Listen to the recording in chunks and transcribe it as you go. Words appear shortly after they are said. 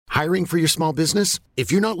Hiring for your small business?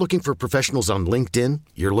 If you're not looking for professionals on LinkedIn,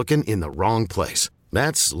 you're looking in the wrong place.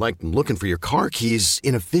 That's like looking for your car keys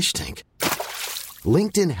in a fish tank.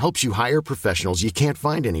 LinkedIn helps you hire professionals you can't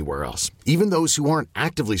find anywhere else, even those who aren't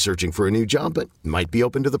actively searching for a new job but might be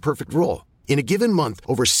open to the perfect role. In a given month,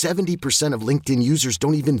 over 70% of LinkedIn users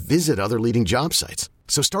don't even visit other leading job sites.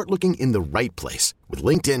 So start looking in the right place. With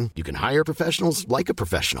LinkedIn, you can hire professionals like a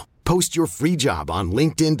professional. Post your free job on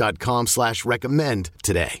linkedin.com/recommend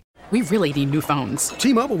today. We really need new phones.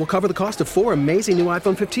 T-Mobile will cover the cost of 4 amazing new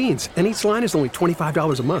iPhone 15s, and each line is only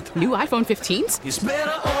 $25 a month. New iPhone 15s? It's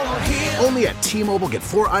better over here. Only at T-Mobile, get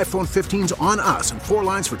 4 iPhone 15s on us and 4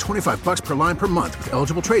 lines for $25 per line per month with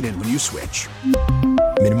eligible trade-in when you switch.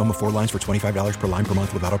 Minimum of 4 lines for $25 per line per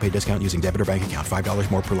month with autopay discount using debit or bank account.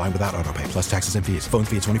 $5 more per line without autopay, plus taxes and fees. Phone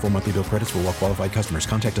fee at 24 monthly bill credits for well-qualified customers.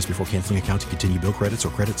 Contact us before canceling account to continue bill credits or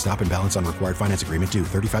credit stop and balance on required finance agreement due.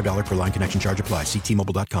 $35 per line connection charge applies. See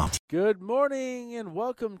T-Mobile.com. Good morning and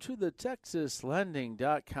welcome to the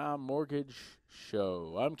TexasLending.com Mortgage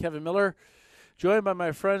Show. I'm Kevin Miller, joined by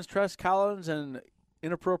my friends Tress Collins and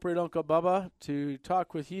Inappropriate Uncle Bubba to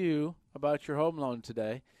talk with you about your home loan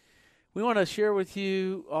today. We want to share with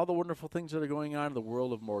you all the wonderful things that are going on in the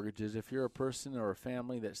world of mortgages. If you're a person or a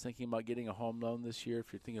family that's thinking about getting a home loan this year,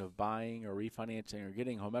 if you're thinking of buying or refinancing or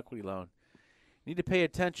getting a home equity loan, you need to pay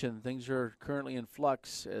attention. Things are currently in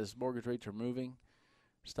flux as mortgage rates are moving.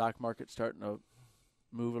 Stock market's starting to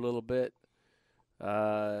move a little bit.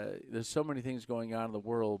 There's so many things going on in the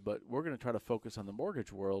world, but we're going to try to focus on the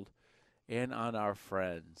mortgage world and on our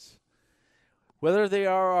friends. Whether they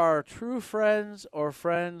are our true friends or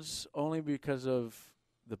friends only because of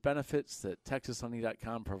the benefits that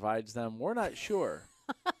TexasLending.com provides them, we're not sure.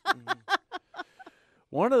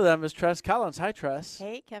 One of them is Tress Collins. Hi, Tress.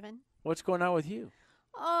 Hey, Kevin. What's going on with you?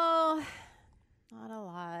 Oh, not a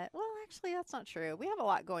lot. Well, actually, that's not true. We have a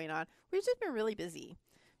lot going on. We've just been really busy.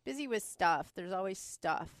 Busy with stuff. There's always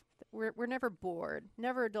stuff. We're never bored.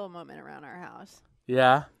 Never a dull moment around our house.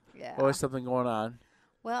 Yeah? Yeah. Always something going on.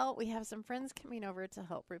 Well, we have some friends coming over to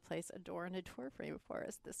help replace a door and a door frame for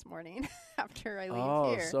us this morning after I leave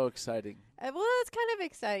here. Oh, so exciting. Well, it's kind of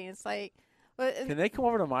exciting. It's like... Can they come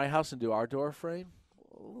over to my house and do our door frame?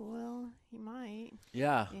 Well, he might.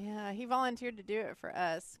 Yeah. Yeah, he volunteered to do it for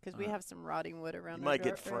us because we have some rotting wood around You our might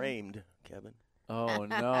door get frame. framed, Kevin. Oh,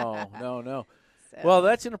 no. So. Well,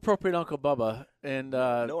 that's Inappropriate Uncle Bubba. And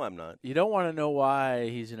no, I'm not. You don't want to know why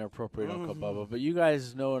he's Inappropriate Uncle Bubba, but you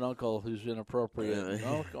guys know an uncle who's inappropriate.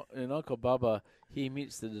 And Uncle Bubba, he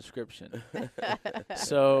meets the description.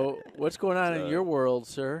 So what's going on in your world,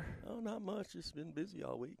 sir? Oh, not much. Just been busy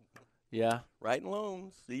all week. Yeah? Writing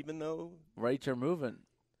loans, even though Rates are moving.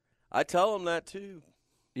 I tell them that, too.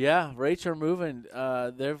 Yeah, rates are moving.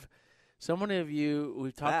 So many of you,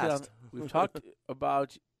 we've talked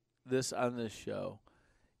about this on this show,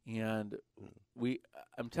 and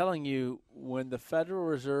I'm telling you, when the Federal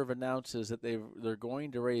Reserve announces that they're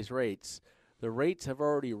going to raise rates, the rates have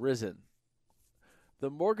already risen.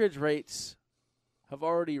 The mortgage rates have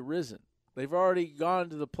already risen. They've already gone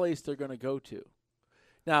to the place they're going to go to.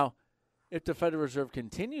 Now, if the Federal Reserve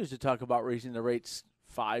continues to talk about raising the rates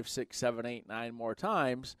 5, 6, 7, 8, 9 more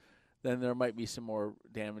times, then there might be some more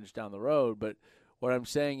damage down the road. But what I'm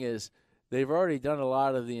saying is, they've already done a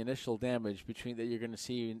lot of the initial damage that you're going to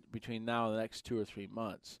see between now and the next 2 or 3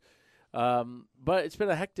 months. But it's been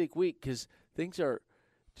a hectic week because things are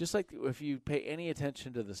just like if you pay any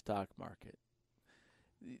attention to the stock market.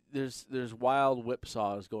 There's wild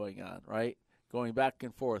whipsaws going on, right? Going back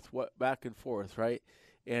and forth, right?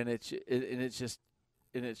 And it's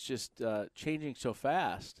just changing so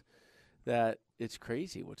fast that it's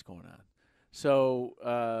crazy what's going on.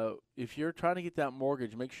 So if you're trying to get that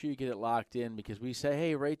mortgage, make sure you get it locked in because we say,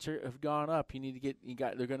 hey, rates have gone up.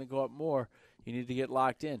 They're going to go up more. You need to get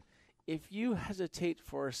locked in. If you hesitate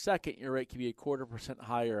for a second, your rate can be 0.25%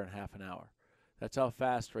 higher in half an hour. That's how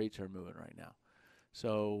fast rates are moving right now.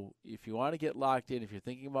 So if you want to get locked in, if you're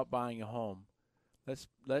thinking about buying a home,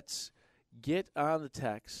 let's get on the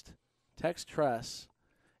text. Text Tress.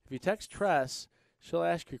 If you text Tress, she'll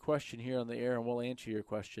ask your question here on the air, and we'll answer your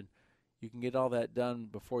question. You can get all that done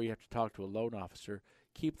before you have to talk to a loan officer.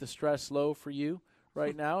 Keep the stress low for you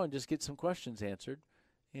right now and just get some questions answered.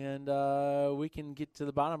 And we can get to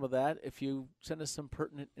the bottom of that if you send us some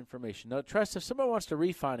pertinent information. Now, Tress, if someone wants to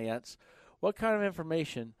refinance, what kind of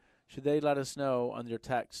information should they let us know on their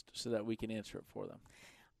text so that we can answer it for them?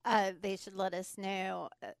 They should let us know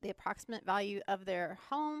the approximate value of their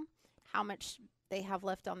home, how much they have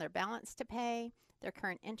left on their balance to pay, their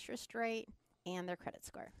current interest rate, and their credit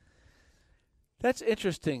score. That's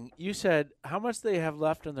interesting. You said how much they have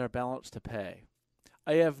left on their balance to pay.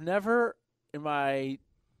 I have never in my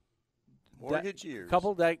Mortgage years.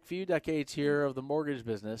 few decades here of the mortgage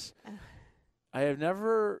business, I have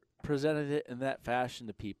never presented it in that fashion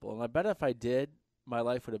to people. And I bet if I did, my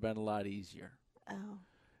life would have been a lot easier. Oh.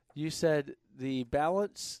 You said the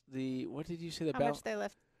balance, what did you say the balance? Much they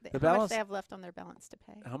left, the how balance, much they have left on their balance to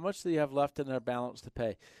pay. How much do you have left in their balance to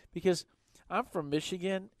pay? Because I'm from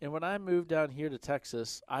Michigan, and when I moved down here to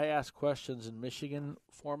Texas, I asked questions in Michigan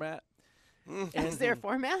format. Is there a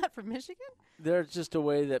format from Michigan? There's just a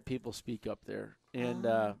way that people speak up there. And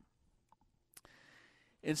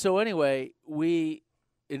so anyway,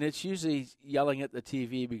 and it's usually yelling at the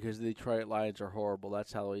TV because the Detroit Lions are horrible.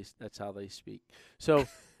 That's how they speak. So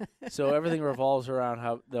so everything revolves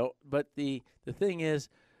around but the thing is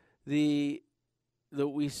we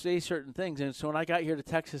say certain things. And so when I got here to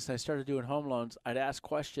Texas and I started doing home loans, I'd ask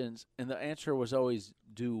questions and the answer was always,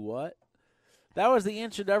 do what? That was the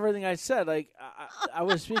answer to everything I said. Like I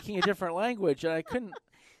was speaking a different language and I couldn't.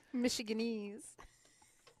 Michiganese.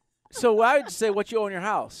 So I would say, what you owe in your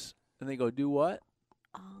house? And they go, do what?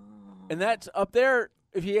 Oh. And that's up there.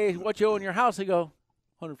 If you ask what you owe in your house, they go,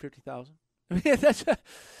 $150,000.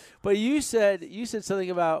 But you said something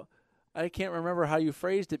about, I can't remember how you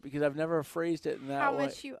phrased it because I've never phrased it in that way. How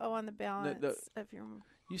much you owe on the balance of your.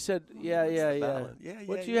 You said, yeah.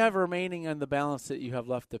 What do you have remaining on the balance that you have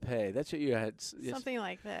left to pay? That's what you had. Something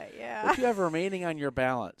like that, yeah. What you have remaining on your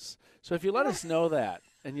balance. So if you let us know that,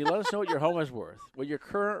 and you let us know what your home is worth, what your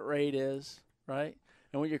current rate is, right,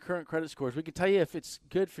 and what your current credit score is, we can tell you if it's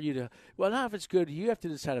good for you to, well, not if it's good. You have to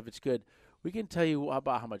decide if it's good. We can tell you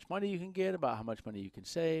about how much money you can get, about how much money you can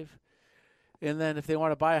save. And then if they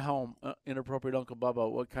want to buy a home, inappropriate Uncle Bubba,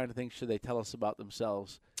 what kind of things should they tell us about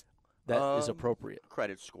themselves that is appropriate?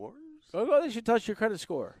 Credit scores. Oh, they should tell us your credit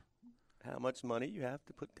score. How much money you have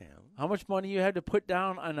to put down. How much money you had to put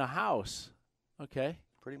down on a house. Okay.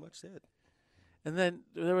 Pretty much it. And then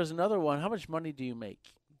there was another one. How much money do you make?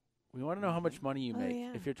 We want to know how much money you make.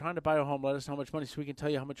 Yeah. If you're trying to buy a home, let us know how much money so we can tell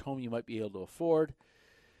you how much home you might be able to afford.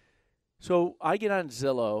 So I get on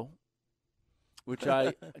Zillow, which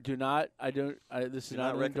I do not. This is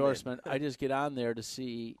not an endorsement. I just get on there to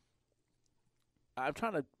see. I'm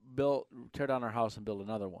trying to tear down our house and build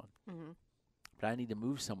another one. Mm-hmm. But I need to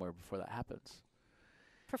move somewhere before that happens.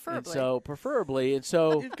 Preferably. And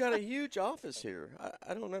so You've got a huge office here.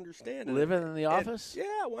 I don't understand it. Living in the office?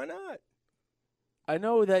 Yeah, why not? I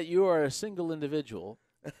know that you are a single individual.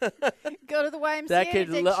 Go to the YMCA. That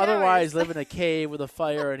could take otherwise showers. live in a cave with a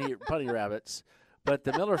fire and eat bunny rabbits. But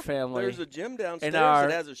the Miller family. There's a gym downstairs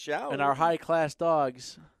that has a shower. And our high-class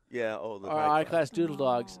dogs. Yeah, our high-class doodle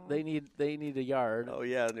dogs. They need a yard. Oh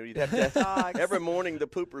yeah, you'd have to every morning the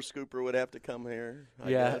pooper scooper would have to come here. I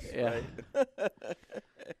guess, right?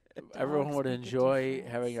 Everyone would enjoy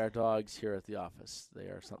having our dogs here at the office. They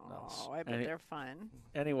are something else. Oh, I bet they're fun.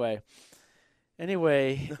 Anyway,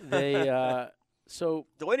 they so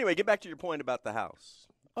anyway, get back to your point about the house.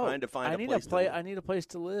 Trying to find a place to live. I need a place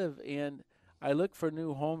to live, and I look for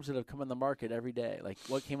new homes that have come on the market every day. Like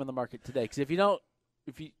what came on the market today? Because if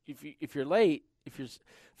you're late,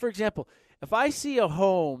 for example, if I see a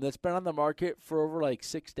home that's been on the market for over like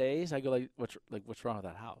 6 days, I go what's wrong with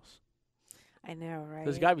that house? I know, right?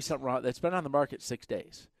 There's got to be something wrong. That's been on the market 6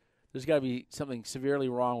 days. There's got to be something severely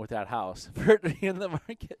wrong with that house for it to be in the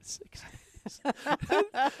market 6 days.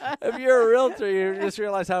 If you're a realtor, you just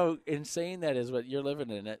realize how insane that is. But you're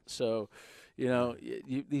living in it, so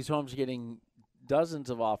these homes are getting dozens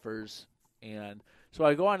of offers, and so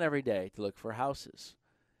I go on every day to look for houses,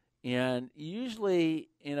 and usually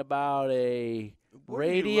in about a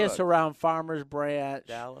radius around Farmers Branch,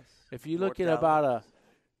 Dallas. If you look at about a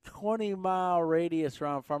 20-mile radius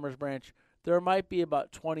around Farmers Branch, there might be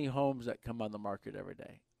about 20 homes that come on the market every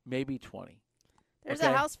day, maybe 20. There's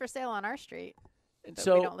a house for sale on our street, and but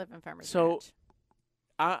so we don't live in Farmers Branch.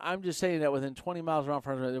 I'm just saying that within 20 miles around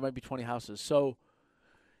Farmers Branch, there might be 20 houses.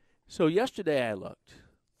 So yesterday I looked,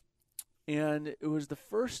 and it was the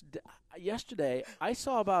first yesterday I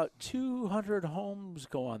saw about 200 homes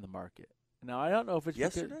go on the market. Now I don't know if it's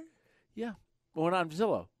yesterday. Yeah, when on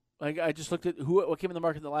Zillow. Like I just looked at what came in the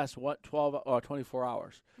market in the last 12 or 24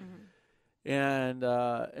 hours. Mm-hmm.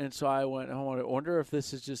 And so I wonder if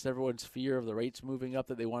this is just everyone's fear of the rates moving up,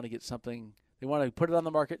 that they want to get something. They want to put it on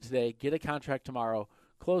the market today, get a contract tomorrow,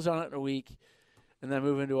 close on it in a week, and then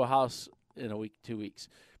move into a house in a week, 2 weeks.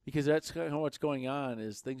 Because that's kind of what's going on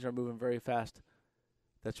is things are moving very fast.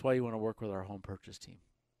 That's why you want to work with our home purchase team.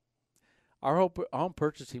 Our home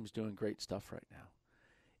purchase team is doing great stuff right now.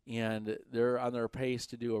 And they're on their pace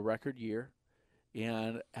to do a record year.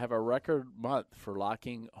 and have a record month for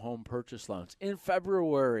locking home purchase loans. In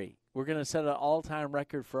February, we're going to set an all-time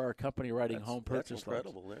record for our company writing home purchase loans. That's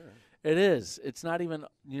incredible there. It is. It's not even,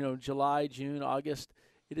 July, June, August.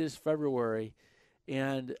 It is February.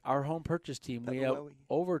 And our home purchase team, we have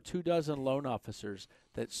over 24 loan officers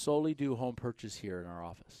that solely do home purchase here in our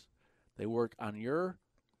office. They work on your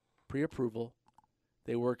pre-approval.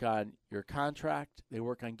 They work on your contract. They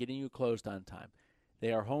work on getting you closed on time.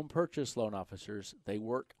 They are home purchase loan officers. They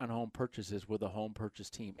work on home purchases with a home purchase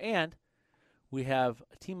team. And we have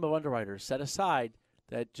a team of underwriters set aside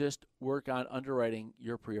that just work on underwriting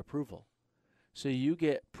your pre-approval. So you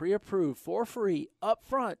get pre-approved for free up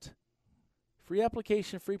front. Free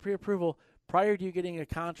application, free pre-approval. Prior to you getting a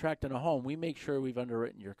contract on a home, we make sure we've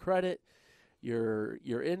underwritten your credit, your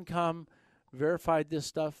income, verified this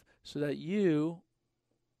stuff so that you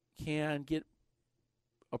can get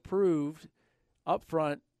approved up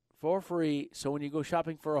front for free. So when you go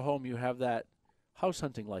shopping for a home, you have that house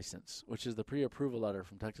hunting license, which is the pre-approval letter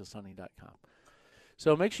from TexasHunting.com.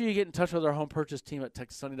 So make sure you get in touch with our home purchase team at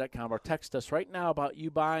TexasHunting.com or text us right now about you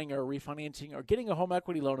buying or refinancing or getting a home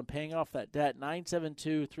equity loan and paying off that debt,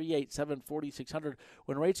 972-387-4600.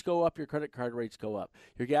 When rates go up, your credit card rates go up.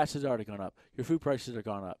 Your gas has already gone up. Your food prices are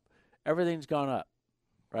gone up. Everything's gone up,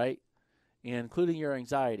 right? And including your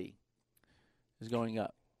anxiety is going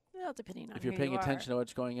up. Well, depending on if you're who paying you attention to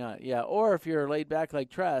what's going on. Yeah, or if you're laid back like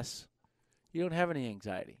Tress, you don't have any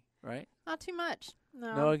anxiety, right? Not too much.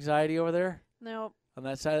 No. No anxiety over there? Nope. On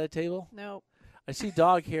that side of the table? Nope. I see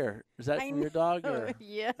dog hair. Is that from your dog? Or?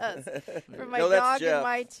 Yes. From my No, that's dog Jeff. and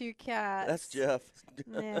my 2 cats. That's Jeff.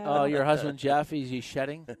 No. Oh, your husband Jeff, is he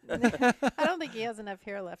shedding? I don't think he has enough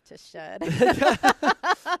hair left to shed.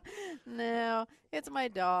 No, it's my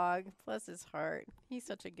dog. Bless his heart. He's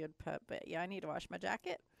such a good pup. But yeah, I need to wash my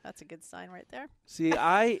jacket. That's a good sign right there. See,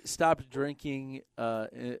 I stopped drinking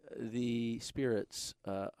the spirits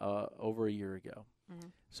over a year ago. Mm-hmm.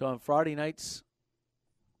 So on Friday nights,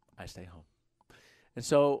 I stay home, and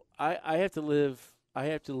so I have to live. I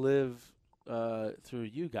have to live through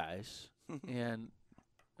you guys, and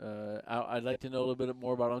I'd like to know a little bit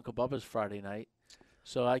more about Uncle Bubba's Friday night,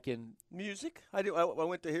 so I can music. I do. I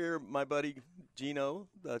went to hear my buddy Gino,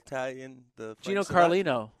 the Italian, Gino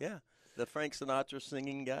Carlino. Yeah, the Frank Sinatra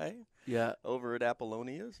singing guy. Yeah, over at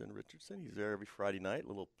Apollonia's in Richardson. He's there every Friday night. A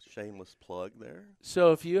little shameless plug there.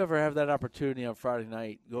 So if you ever have that opportunity on Friday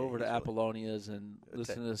night, go over to Apollonia's and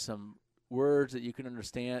listen to some words that you can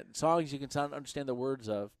understand, songs you can understand the words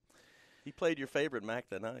of. He played your favorite Mac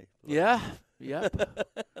that night. Yeah. Yep.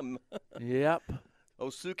 Yep.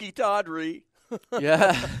 Osuki Tawdry.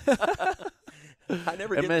 Yeah. I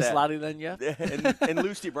never and get Miss that. Lottie Lenya. and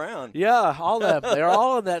Lucy Brown. Yeah, all of them. They're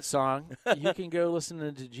all in that song. You can go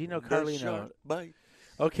listen to Gino Carlino. Bye.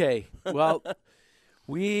 Okay. Well,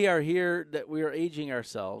 we are here. That we are aging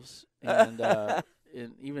ourselves, and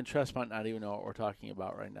even Tress might not even know what we're talking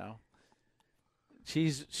about right now.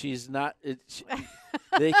 She's not.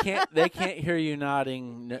 They can't hear you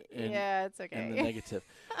nodding. Yeah, it's okay. In the negative.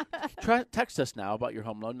 Text us now about your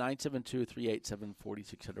home loan,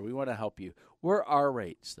 972-387-4600. We want to help you. We're our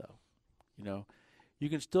rates, though. You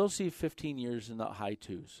can still see 15 years in the high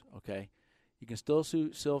 2s, okay? You can still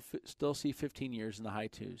see 15 years in the high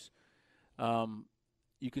 2s.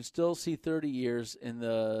 You can still see 30 years in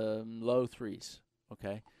the low 3s,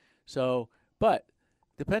 okay? So, but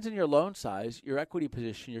depends on your loan size, your equity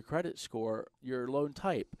position, your credit score, your loan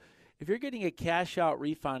type. If you're getting a cash-out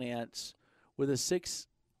refinance with a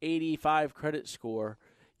 685 credit score,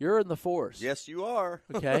 you're in the 4s. Yes, you are.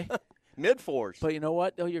 Okay? Mid-4s. But you know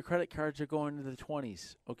what? Though your credit cards are going to the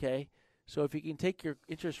 20s, okay? So if you can take your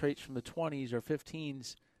interest rates from the 20s or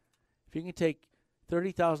 15s, if you can take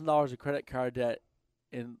 $30,000 of credit card debt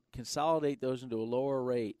and consolidate those into a lower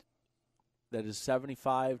rate that is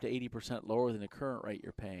 75 to 80% lower than the current rate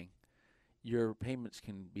you're paying, your payments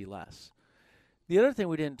can be less. The other thing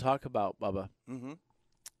we didn't talk about, Bubba,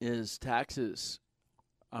 is taxes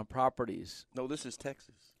on properties. No, this is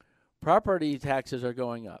Texas. Property taxes are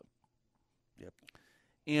going up. Yep.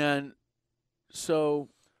 And so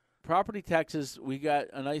property taxes, we got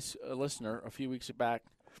a nice listener a few weeks back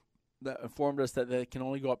that informed us that they can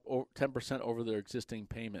only go up 10% over their existing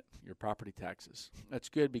payment, your property taxes. That's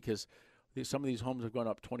good because some of these homes have gone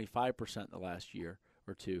up 25% in the last year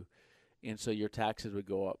or two, and so your taxes would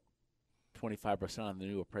go up 25% on the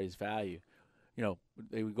new appraised value.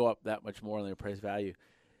 They would go up that much more on the appraised value.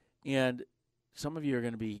 And some of you are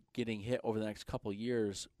going to be getting hit over the next couple of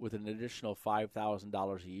years with an additional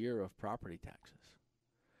 $5,000 a year of property taxes.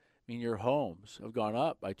 I mean, your homes have gone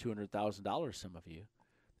up by $200,000, some of you.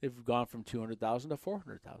 they've gone from $200,000 to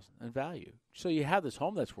 $400,000 in value. So you have this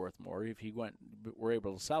home that's worth more. If you were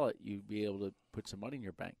able to sell it, you'd be able to put some money in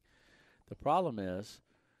your bank. The problem is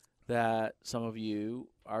that some of you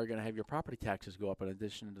are going to have your property taxes go up in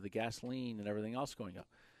addition to the gasoline and everything else going up.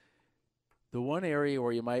 The one area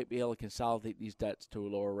where you might be able to consolidate these debts to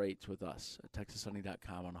lower rates with us at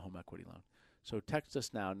TexasSunny.com on a home equity loan. So text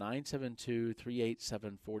us now,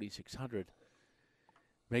 972-387-4600.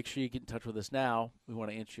 Make sure you get in touch with us now. We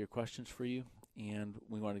want to answer your questions for you, and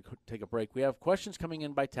we want to take a break. We have questions coming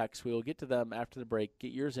in by text. We will get to them after the break.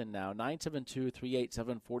 Get yours in now,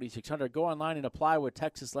 972-387-4600. Go online and apply with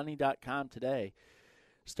TexasLending.com today.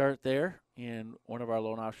 Start there, and one of our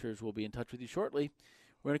loan officers will be in touch with you shortly.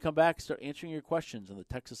 We're going to come back and start answering your questions on the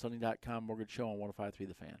TexasLending.com Mortgage Show on 105.3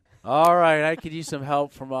 The Fan. All right, I could use some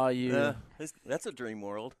help from all you. That's a dream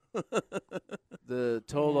world. The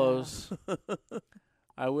Tolos.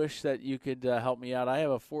 I wish that you could help me out. I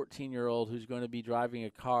have a 14-year-old who's going to be driving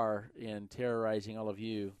a car and terrorizing all of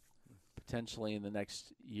you potentially in the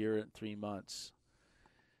next year and 3 months.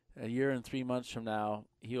 A year and 3 months from now,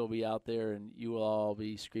 he will be out there and you will all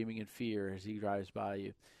be screaming in fear as he drives by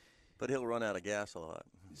you. But he'll run out of gas a lot.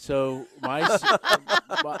 So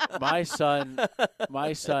my son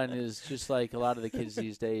is just like a lot of the kids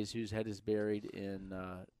these days whose head is buried in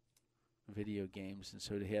video games, and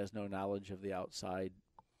so he has no knowledge of the outside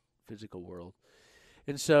physical world.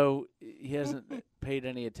 And so he hasn't paid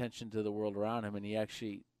any attention to the world around him, and he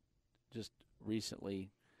actually just recently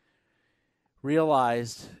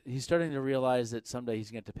he's starting to realize that someday he's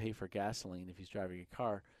going to have to pay for gasoline if he's driving a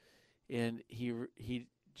car. And he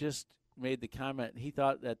just made the comment, he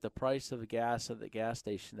thought that the price of the gas at the gas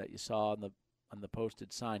station that you saw on the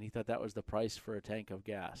posted sign, he thought that was the price for a tank of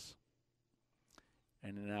gas.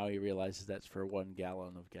 And now he realizes that's for 1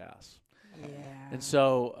 gallon of gas. Yeah. And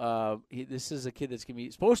so this is a kid that's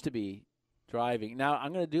supposed to be driving. Now,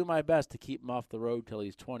 I'm going to do my best to keep him off the road till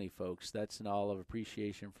he's 20, folks. That's an all of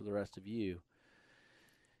appreciation for the rest of you.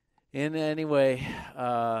 And anyway,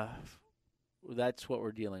 that's what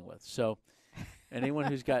we're dealing with. So anyone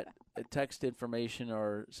who's got text information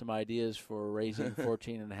or some ideas for raising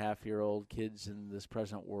 14-and-a-half-year-old kids in this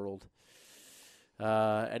present world,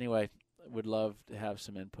 anyway, would love to have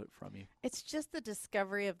some input from you. It's just the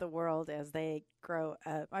discovery of the world as they grow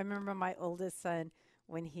up. I remember my oldest son,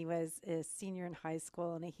 when he was a senior in high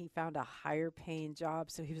school, and he found a higher paying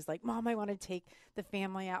job. So he was like, Mom, I want to take the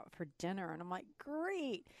family out for dinner. And I'm like,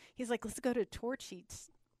 great. He's like, let's go to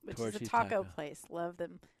Torchy's, which is a taco place. Love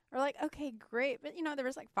them. We're like, okay, great. But, there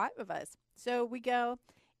was like 5 of us. So we go,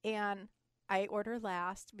 and I order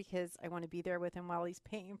last because I want to be there with him while he's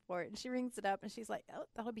paying for it. And she rings it up, and she's like, oh,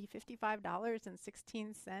 that'll be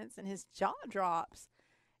 $55.16. And his jaw drops.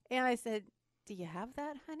 And I said, do you have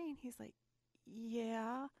that, honey? And he's like,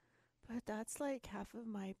 yeah, but that's like half of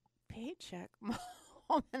my paycheck, Mom.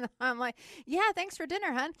 And I'm like, yeah, thanks for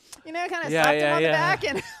dinner, hon. Kind of slapped him on the back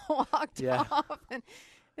and walked off. And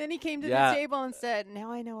then he came to the table and said,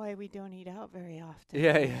 now I know why we don't eat out very often.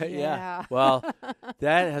 Yeah. Well,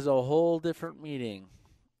 that has a whole different meaning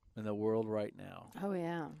in the world right now. Oh,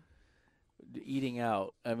 yeah. Eating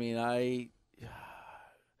out. I mean,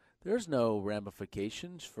 there's no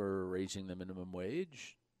ramifications for raising the minimum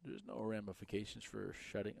wage. There's no ramifications for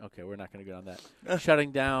we're not going to go on that.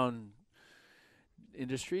 Shutting down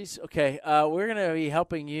industries. Okay, we're going to be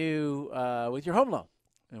helping you with your home loan.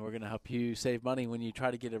 And we're going to help you save money when you try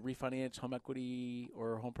to get a refinance, home equity,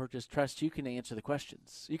 or home purchase trust. You can answer the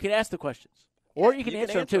questions. You can ask the questions. Or you can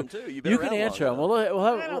answer them, too. You can answer them. I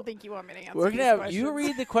don't think you want me to answer We're going to have questions. you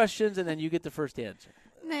read the questions, and then you get the first answer.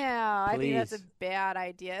 No, I think that's a bad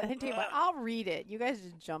idea. I tell you what, I'll read it. You guys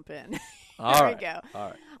just jump in. There we go. All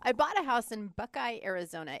right. I bought a house in Buckeye,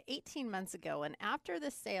 Arizona 18 months ago, and after the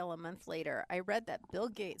sale a month later, I read that Bill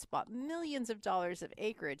Gates bought millions of dollars of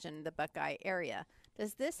acreage in the Buckeye area.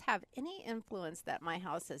 Does this have any influence that my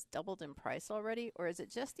house has doubled in price already, or is it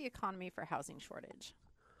just the economy for housing shortage?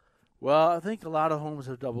 Well, I think a lot of homes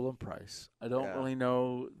have doubled in price. I don't really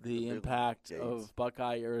know the impact of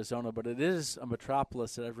Buckeye, Arizona, but it is a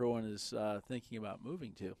metropolis that everyone is thinking about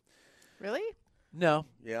moving to. Really? No.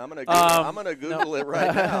 Yeah, I'm gonna Google it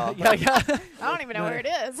right now. I don't even know where it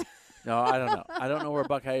is. No, I don't know. I don't know where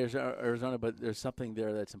Buckeye is, Arizona, but there's something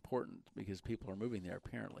there that's important because people are moving there,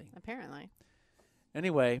 apparently.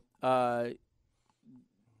 Anyway,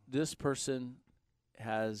 this person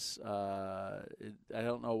has, I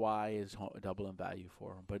don't know why is double in value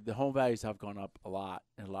for them, but the home values have gone up a lot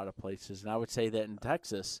in a lot of places. And I would say that in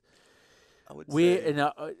Texas, in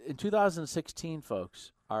 2016,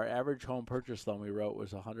 folks, our average home purchase loan we wrote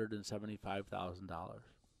was $175,000.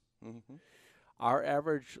 Mm-hmm. Our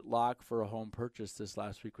average lock for a home purchase this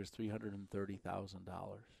last week was $330,000.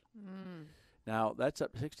 Now that's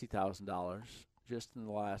up $60,000 just in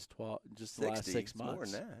the last the last 6 months. More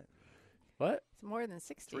than that. What? It's more than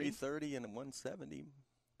 60. 330 and 170.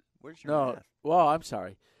 Where's your math? Well, I'm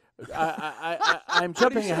sorry. I'm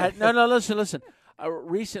jumping ahead. No, listen.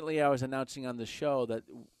 Recently, I was announcing on the show that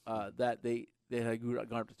that they had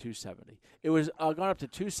gone up to 270. It was gone up to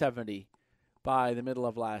 270 by the middle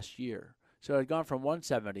of last year. So it had gone from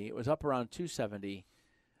 170. It was up around 270.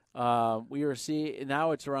 We were seeing now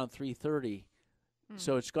it's around 330.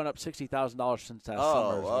 So it's gone up $60,000 since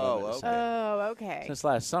last summer. Okay. Since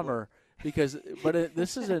last summer,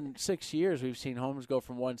 this is in 6 years. We've seen homes go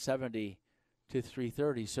from 170 to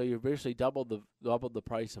 330. So you've basically doubled the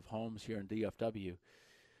price of homes here in DFW.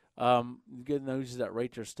 Good news is that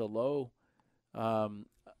rates are still low.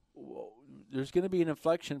 There's going to be an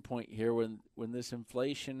inflection point here when this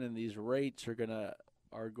inflation and these rates are going to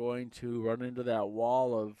run into that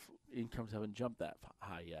wall of incomes haven't jumped that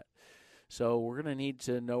high yet. So we're going to need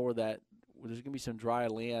to know where there's going to be some dry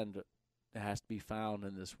land that has to be found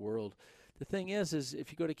in this world. The thing is if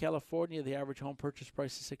you go to California, the average home purchase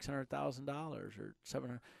price is $600,000 or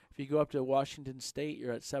 $700,000. If you go up to Washington State,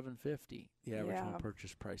 you're at $750,000. The average home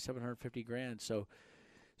purchase price, $750,000.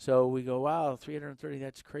 So we go, wow, $330,000.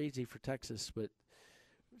 That's crazy for Texas, but it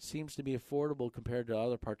seems to be affordable compared to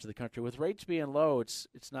other parts of the country. With rates being low, it's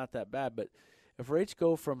not that bad. But if rates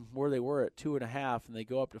go from where they were at 2.5 and they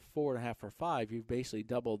go up to 4.5 or 5, you've basically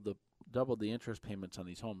doubled the interest payments on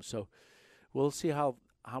these homes. So we'll see how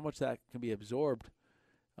much that can be absorbed.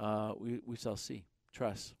 We shall see.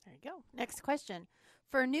 Trust. There you go. Next question.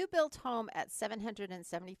 For a new built home at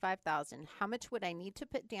 $775,000, how much would I need to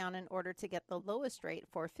put down in order to get the lowest rate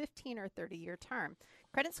for a 15 or 30-year term?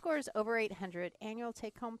 Credit score is over 800. Annual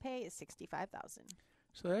take-home pay is $65,000.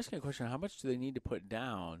 So they're asking a question: how much do they need to put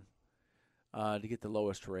down to get the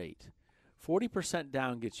lowest rate? 40%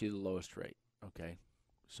 down gets you the lowest rate. Okay.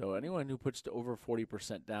 So anyone who puts to over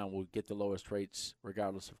 40% down will get the lowest rates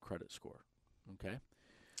regardless of credit score. Okay.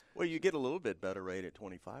 Well, you get a little bit better rate at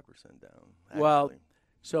 25% down. Actually. Well,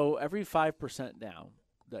 so every 5% down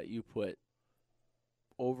that you put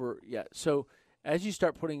over, So as you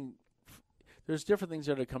start putting, there's different things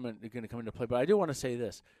that are going to come into play. But I do want to say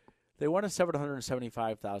this: they want a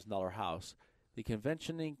 $775,000 house. The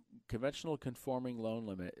conventional conforming loan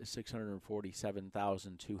limit is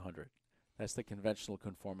 $647,200. That's the conventional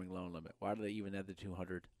conforming loan limit. Why do they even add the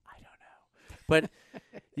 200? I don't know. But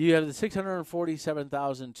you have the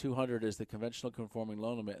 $647,200 is the conventional conforming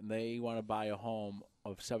loan limit, and they want to buy a home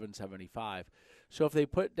of $775,000. So if they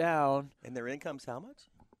put down, and their income's how much?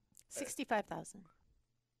 $65,000.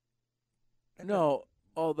 No,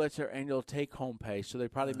 that's their annual take-home pay. So they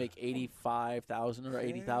probably make $85,000 or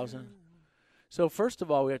 $80,000. So first of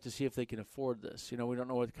all, we have to see if they can afford this. We don't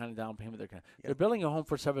know what kind of down payment they're going to. They're building a home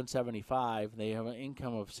for $775,000. They have an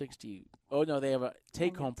income of $60,000. Oh no, they have a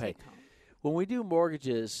take-home pay. When we do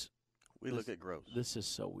mortgages, we look at gross. This is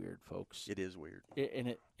so weird, folks. It is weird.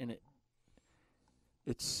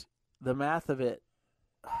 It's the math of it.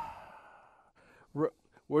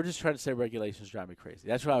 We're just trying to say regulations drive me crazy.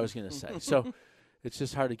 That's what I was going to say. So it's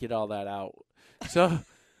just hard to get all that out. So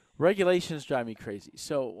regulations drive me crazy.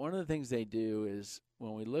 So one of the things they do is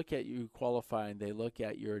when we look at you qualifying, they look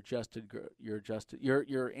at your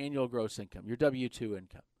annual gross income, your W-2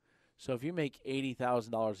 income. So if you make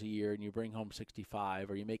 $80,000 a year and you bring home $65,000,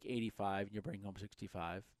 or you make $85,000 and you bring home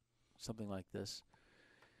 $65,000, something like this.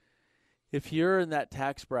 If you're in that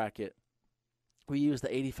tax bracket, we use the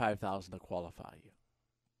 $85,000 to qualify you,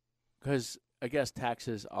 because I guess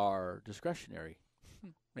taxes are discretionary.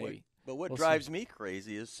 Maybe. But what drives me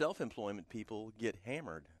crazy is self-employment people get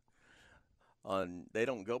hammered. They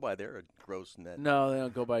don't go by their gross net. No, they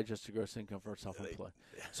don't go by just a gross income for self-employed.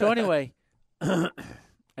 So anyway.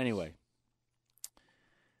 Anyway,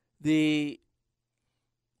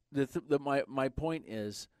 my point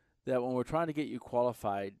is that when we're trying to get you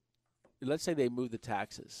qualified, let's say they move the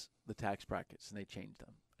tax brackets, and they change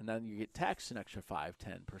them, and then you get taxed an extra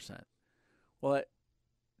 5-10%. Well,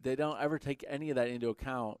 they don't ever take any of that into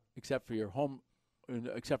account except for your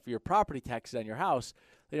property taxes on your house.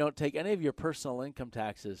 They don't take any of your personal income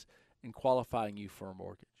taxes in qualifying you for a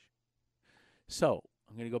mortgage. So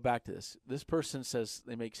I'm going to go back to this. This person says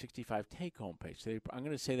they make $65,000 take-home pay. So I'm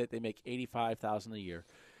going to say that they make $85,000 a year,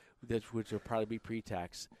 which will probably be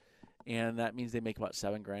pre-tax, and that means they make about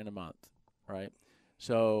 $7,000 a month, right?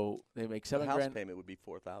 So they make $7,000. The house payment would be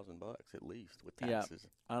 $4,000 at least with taxes.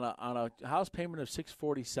 Yeah. On a house payment of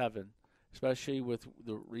 $647, especially with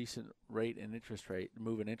the recent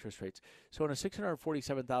move in interest rates. So on a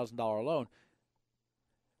 $647,000 loan,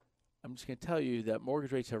 I'm just going to tell you that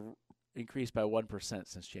mortgage rates have increased by 1%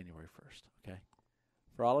 since January 1st, okay?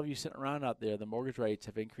 For all of you sitting around out there, the mortgage rates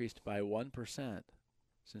have increased by 1%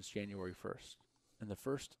 since January 1st. In the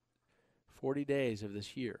first 40 days of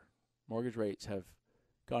this year, mortgage rates have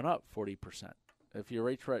gone up 40%. If your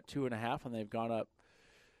rates were at 2.5% and they've gone up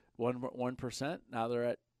 1%, now they're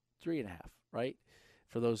at 3.5%, right?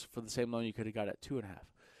 For the same loan you could have got at 2.5%.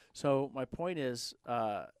 So my point is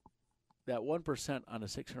that 1% on a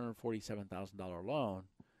 $647,000 loan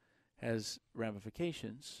has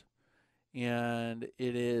ramifications, and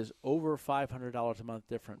it is over $500 a month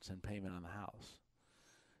difference in payment on the house.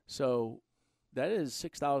 So that is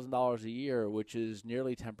 $6,000 a year, which is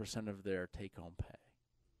nearly 10% of their take-home pay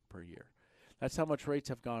per year. That's how much rates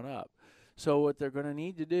have gone up. So what they're going to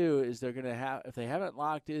need to do is they're going to have, if they haven't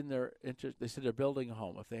locked in their interest, they said they're building a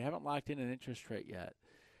home. If they haven't locked in an interest rate yet,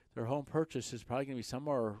 their home purchase is probably going to be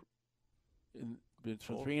somewhere from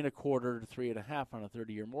 3.25% to 3.5% on a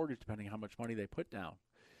 30-year mortgage, depending on how much money they put down.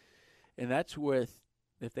 And that's with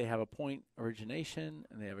if they have a point origination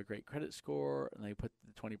and they have a great credit score and they put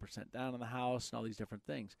the 20% down on the house and all these different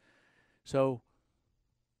things. So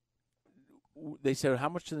they said, how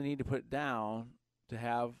much do they need to put down to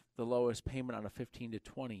have the lowest payment on a 15 to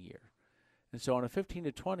 20 year? And so on a 15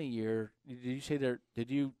 to 20 year,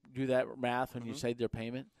 did you do that math when you said their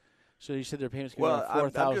payment? So you said their payment's going to be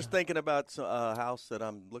 $4,000. I'm just thinking about a house that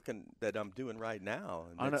I'm doing right now.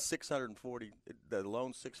 And it's 640. The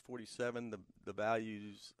loan's 647. The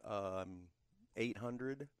value's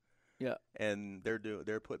 $800. Yeah. And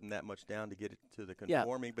they're putting that much down to get it to the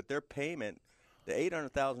conforming. Yeah. But their payment, the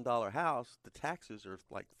 $800,000 house, the taxes are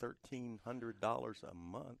like $1,300 a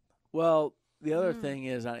month. Well, the other thing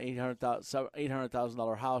is on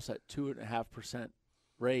 $800,000 house at 2.5%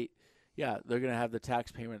 rate. Yeah, they're going to have the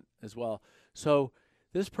tax payment as well. So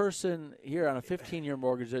this person here on a 15-year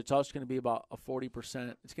mortgage, it's also going to be about a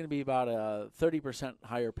 40%. It's going to be about a 30%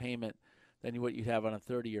 higher payment than what you'd have on a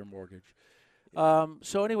 30-year mortgage.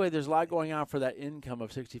 So anyway, there's a lot going on for that income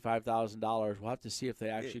of $65,000. We'll have to see if they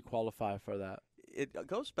actually qualify for that. It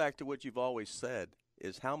goes back to what you've always said,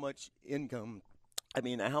 is how much income,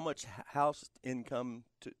 how much house income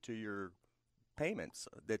to your payments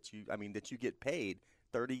that you get paid.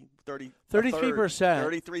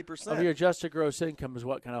 33% of your adjusted gross income is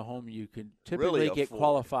what kind of home you can typically get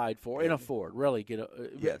qualified for and afford. Really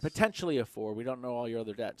potentially afford. We don't know all your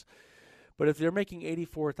other debts, but if they're making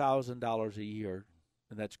 $84,000 a year,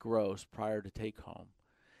 and that's gross prior to take home,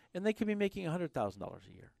 and they could be making $100,000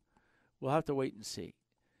 a year, we'll have to wait and see.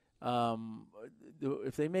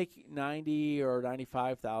 If they make $90,000 or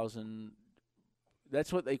 $95,000,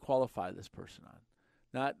 that's what they qualify this person on,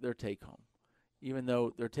 not their take home. Even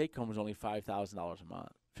though their take-home is only $5,000 a month,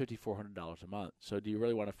 $5,400 a month. So do you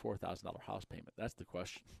really want a $4,000 house payment? That's the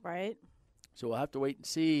question. Right. So we'll have to wait and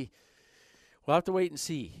see.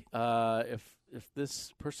 If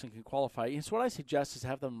this person can qualify. And so what I suggest is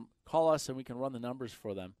have them call us and we can run the numbers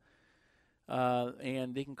for them.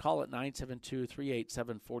 And they can call at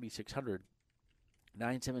 972-387-4600.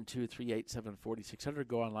 972-387-4600.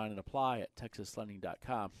 Go online and apply at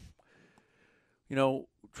texaslending.com. You know,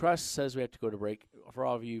 Trust says we have to go to break. For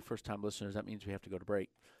all of you first-time listeners, that means we have to go to break.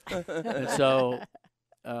 And so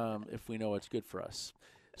if we know it's good for us.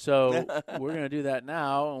 So we're going to do that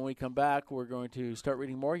now. When we come back, we're going to start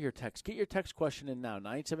reading more of your texts. Get your text question in now,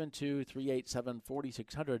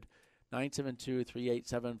 972-387-4600,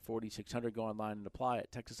 972-387-4600. Go online and apply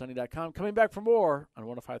at texaslending.com. Coming back for more on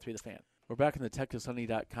 105.3 The Fan. We're back in the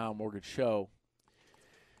texaslending.com Mortgage Show.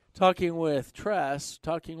 Talking with Tress,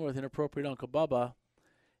 talking with Inappropriate Uncle Bubba,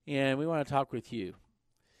 and we want to talk with you.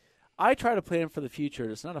 I try to plan for the future.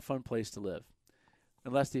 It's not a fun place to live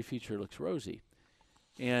unless the future looks rosy.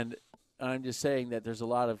 And I'm just saying that there's a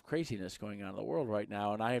lot of craziness going on in the world right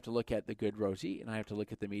now, and I have to look at the good rosy, and I have to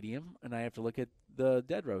look at the medium, and I have to look at the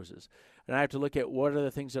dead roses. And I have to look at what are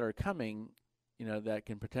the things that are coming, that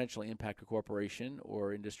can potentially impact a corporation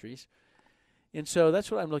or industries. And so that's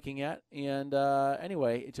what I'm looking at. And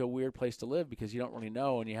anyway, it's a weird place to live because you don't really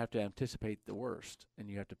know, and you have to anticipate the worst, and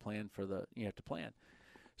you have to plan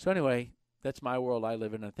So anyway, that's my world I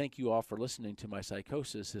live in. And thank you all for listening to my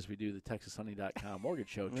psychosis as we do the TexasLending.com Mortgage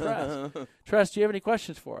Show. Tress, do you have any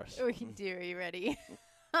questions for us? We do. Are you ready?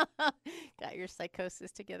 Got your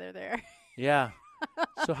psychosis together there. Yeah.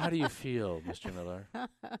 So how do you feel, Mr. Miller?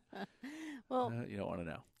 Well, you don't want to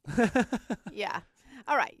know. Yeah.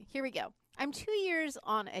 All right, here we go. I'm 2 years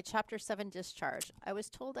on a Chapter 7 discharge. I was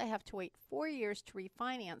told I have to wait 4 years to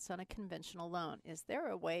refinance on a conventional loan. Is there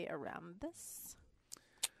a way around this?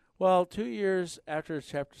 Well, 2 years after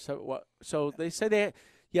Chapter 7, so they say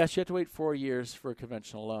yes, you have to wait 4 years for a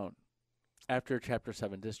conventional loan. After Chapter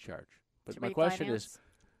 7 discharge. But To my question refinance? is,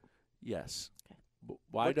 yes. Okay.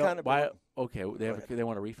 Why What don't kind of why? a- Okay, Go ahead. they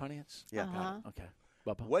want to refinance. Yeah. Uh-huh. Okay,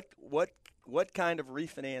 Bubba. What kind of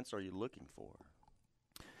refinance are you looking for?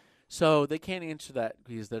 So they can't answer that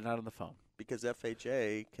because they're not on the phone. Because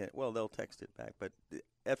FHA can, well, they'll text it back, but the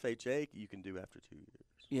FHA you can do after 2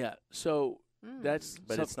 years. Yeah. So Mm. that's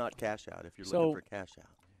But some- it's not cash out if you're So- looking for cash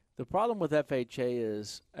out. the problem with FHA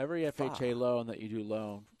is every FHA Fuck. loan that you do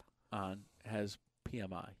loan on has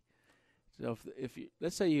PMI. So if you,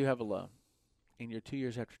 let's say you have a loan and you're 2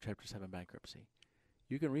 years after Chapter 7 bankruptcy,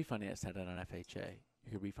 you can refinance that on an FHA.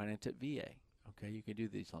 You can refinance at VA. Okay, you can do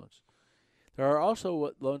these loans. There are also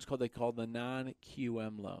what loans they call the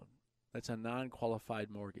non-QM loan. That's a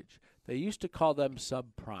non-qualified mortgage. They used to call them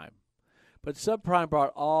subprime. But subprime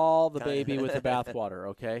brought all the baby with the bathwater,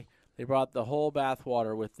 okay? They brought the whole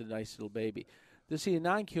bathwater with the nice little baby. A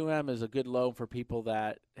non-QM is a good loan for people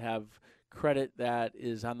that have credit that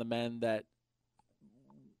is on the mend that,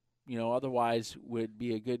 otherwise would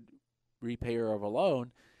be a good repayer of a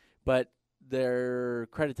loan, but their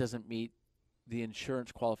credit doesn't meet the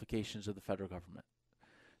insurance qualifications of the federal government.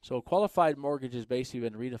 So a qualified mortgage has basically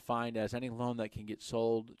been redefined as any loan that can get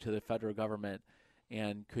sold to the federal government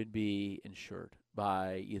and could be insured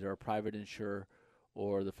by either a private insurer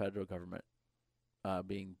or the federal government,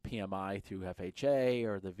 being PMI through FHA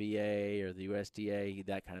or the VA or the USDA,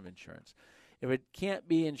 that kind of insurance. If it can't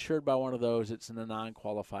be insured by one of those, it's in the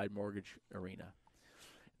non-qualified mortgage arena.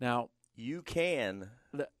 Now, You can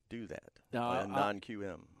do that Now, by a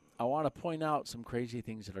non-QM. I want to point out some crazy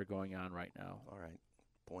things that are going on right now. All right.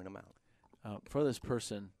 Point them out. For this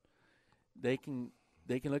person, they can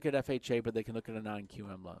look at FHA, but they can look at a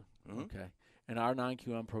non-QM loan. Mhm. Okay, and our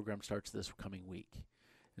non-QM program starts this coming week.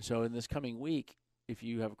 And so in this coming week, if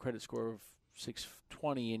you have a credit score of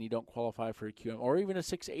 620 and you don't qualify for a QM, or even a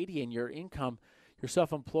 680, and your income, you're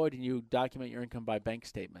self-employed and you document your income by bank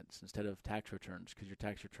statements instead of tax returns, because your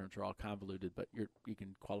tax returns are all convoluted, but you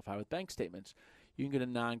can qualify with bank statements. You can get a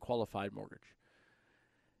non-qualified mortgage.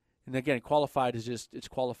 And again, qualified is just, it's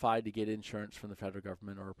qualified to get insurance from the federal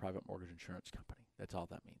government or a private mortgage insurance company. That's all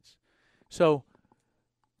that means. So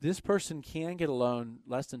this person can get a loan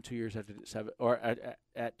less than 2 years after 7, or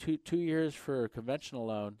at 2 years for a conventional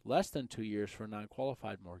loan, less than 2 years for a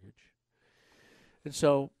non-qualified mortgage. And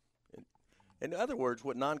so, In other words,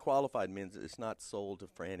 what non-qualified means is it's not sold to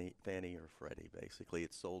Fannie or Freddie. Basically,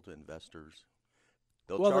 it's sold to investors.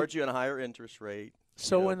 They'll charge you a higher interest rate.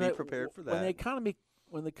 So be prepared for that. When the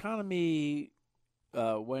economy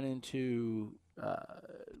went into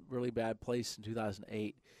really bad place in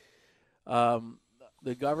 2008,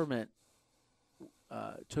 the government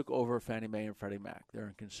took over Fannie Mae and Freddie Mac. They're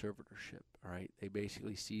in conservatorship. All right, they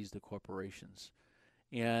basically seized the corporations,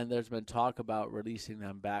 and there's been talk about releasing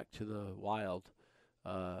them back to the wild,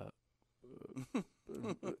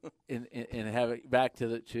 and having back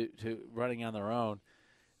to running on their own.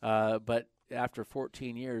 But after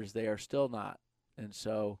 14 years, they are still not. And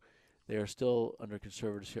so they are still under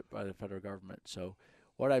conservatorship by the federal government. So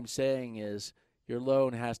what I'm saying is your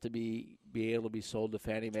loan has to be able to be sold to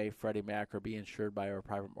Fannie Mae, Freddie Mac, or be insured by a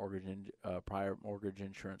private mortgage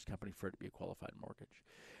insurance company for it to be a qualified mortgage.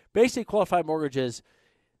 Basic qualified mortgages,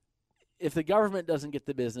 if the government doesn't get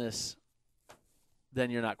the business,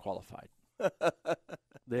 then you're not qualified.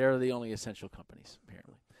 They're the only essential companies,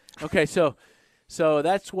 apparently. Okay, so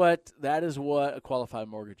that is what a qualified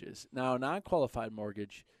mortgage is. Now, a non-qualified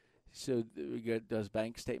mortgage, so does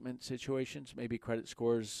bank statement situations, maybe credit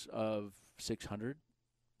scores of 600,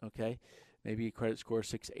 okay? Maybe a credit score of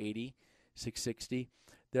 680, 660.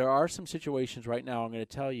 There are some situations right now I'm going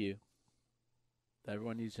to tell you that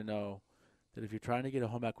everyone needs to know that if you're trying to get a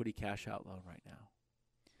home equity cash out loan right now,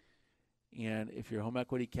 and if your home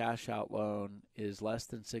equity cash out loan is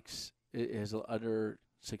is under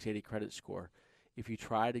 680 credit score, if you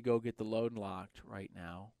try to go get the loan locked right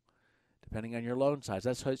now, depending on your loan size,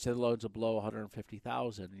 that's why I say the loans are below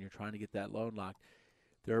 $150,000, and you're trying to get that loan locked,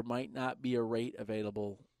 there might not be a rate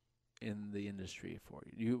available in the industry for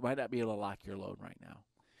you. You might not be able to lock your loan right now,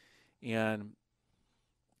 and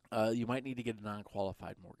you might need to get a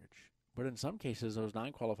non-qualified mortgage. But in some cases, those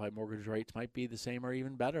non-qualified mortgage rates might be the same or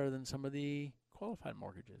even better than some of the qualified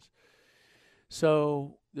mortgages.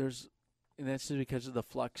 So and that's because of the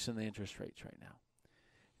flux in the interest rates right now.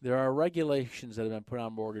 There are regulations that have been put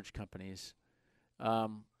on mortgage companies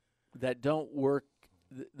that don't work.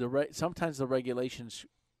 Sometimes the regulations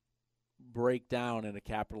break down in a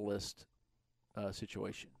capitalist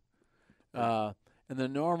situation. In the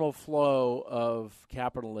normal flow of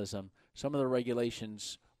capitalism, some of the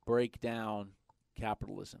regulations break down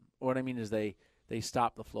capitalism. What I mean is they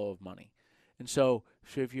stop the flow of money. And so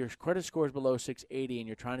if your credit score is below 680 and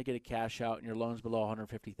you're trying to get a cash out and your loan's below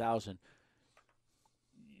 150,000,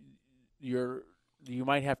 you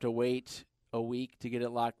might have to wait a week to get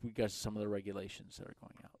it locked because of some of the regulations that are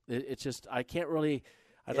going out. It's just I can't really.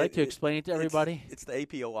 I'd like to explain it to everybody. It's the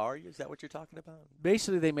APOR. Is that what you're talking about?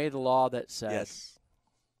 Basically, they made a law that said. Yes.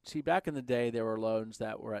 See, back in the day, there were loans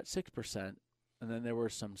that were at 6%, and then there were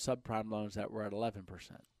some subprime loans that were at 11%.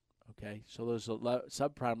 Okay, so those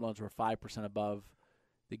subprime loans were 5% above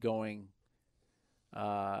the going,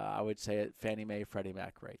 I would say, at Fannie Mae, Freddie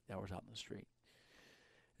Mac rate that was out in the street.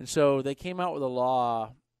 And so they came out with a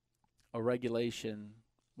law, a regulation,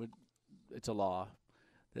 it's a law,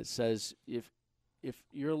 that says if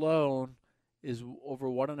your loan is over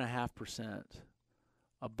 1.5%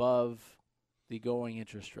 above the going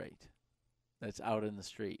interest rate that's out in the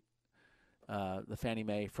street, the Fannie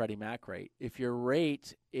Mae, Freddie Mac rate. If your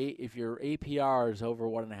APR is over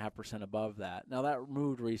 1.5% above that, now that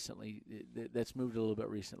moved recently. That's moved a little bit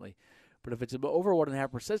recently, but if it's over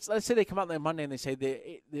 1.5%, let's say they come out on Monday and they say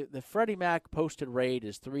the Freddie Mac posted rate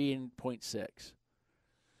is 3.6,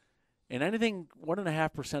 and anything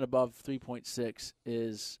 1.5% above 3.6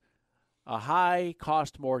 is a high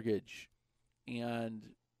cost mortgage, and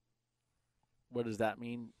what does that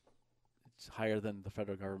mean? It's higher than the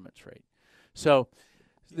federal government's rate. So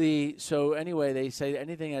anyway, they say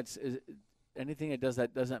anything that does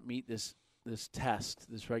that doesn't meet this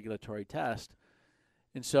test, this regulatory test,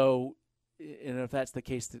 and if that's the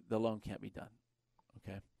case, the loan can't be done.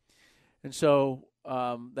 Okay, and so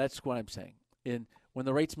that's what I'm saying. When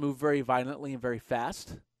the rates move very violently and very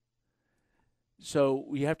fast,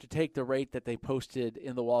 so you have to take the rate that they posted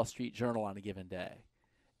in the Wall Street Journal on a given day.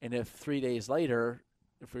 And if 3 days later,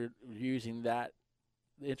 if we're using the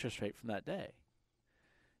interest rate from that day,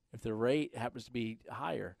 if the rate happens to be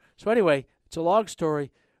higher. So anyway, it's a long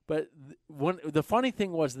story, but the funny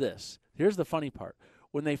thing was this. Here's the funny part.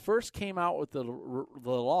 When they first came out with the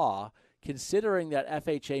law, considering that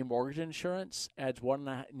FHA mortgage insurance adds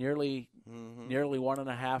nearly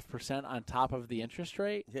 1.5% on top of the interest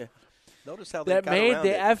rate. Yeah. Notice how they that got made around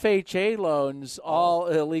the it. FHA loans all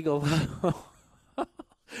illegal.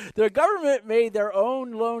 The government made their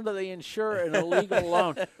own loan that they insure an illegal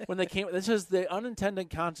loan when they came. This is the unintended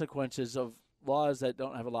consequences of laws that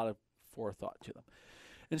don't have a lot of forethought to them.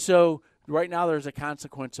 And so right now there's a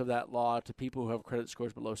consequence of that law to people who have credit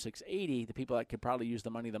scores below 680. The people that could probably use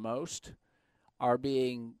the money the most are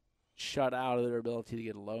being shut out of their ability to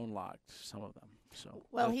get a loan locked, some of them. So,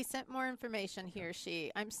 well, he sent more information here.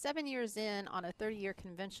 I'm 7 years in on a 30-year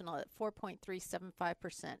conventional at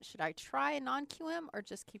 4.375%. Should I try a non-QM or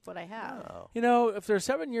just keep what I have? Oh. You know, if they're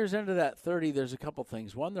 7 years into that 30, there's a couple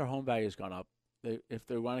things. One, their home value has gone up. If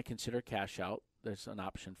they want to consider cash out, there's an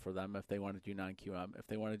option for them if they want to do non-QM. If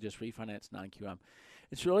they want to just refinance non-QM,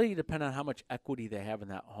 it's really dependent on how much equity they have in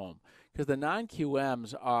that home. Because the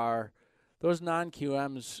non-QMs are, those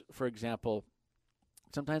non-QMs, for example,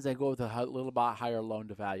 sometimes they go with a little bit higher loan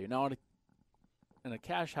to value. Now, in a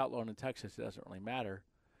cash out loan in Texas, it doesn't really matter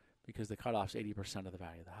because the cutoff's 80% of the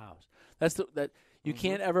value of the house. You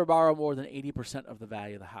can't ever borrow more than 80% of the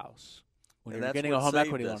value of the house when you're getting a home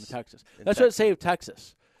equity loan in Texas. That's what saved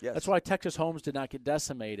Texas. Yes. That's why Texas homes did not get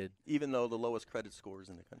decimated. Even though the lowest credit scores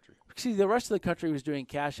in the country. See, the rest of the country was doing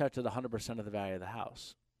cash out to the 100% of the value of the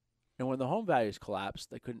house. And when the home values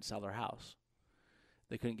collapsed, they couldn't sell their house.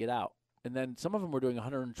 They couldn't get out. And then some of them were doing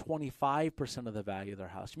 125% of the value of their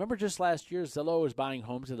house. Remember just last year, Zillow was buying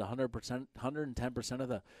homes at 100%, 110% of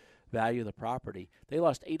the value of the property. They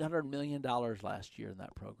lost $800 million last year in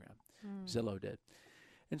that program. Zillow did.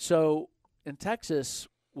 And so in Texas,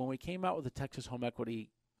 when we came out with the Texas home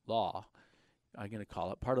equity law, I'm going to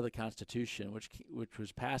call it, part of the Constitution, which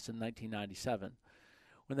was passed in 1997,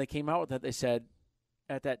 when they came out with that, they said,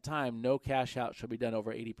 at that time, no cash out should be done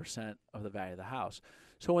over 80% of the value of the house.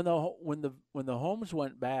 So when the homes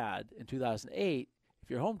went bad in 2008, if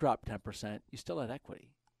your home dropped 10%, you still had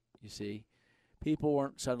equity. You see, people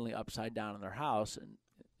weren't suddenly upside down in their house, and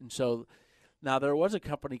so now there was a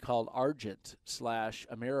company called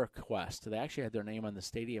Argent/AmeriQuest. They actually had their name on the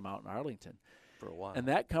stadium out in Arlington for a while, and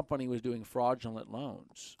that company was doing fraudulent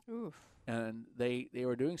loans. Oof. And they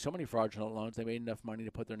were doing so many fraudulent loans, they made enough money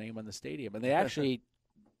to put their name on the stadium, and they actually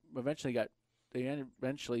eventually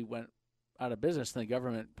went out of business, and the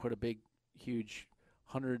government put a big, huge,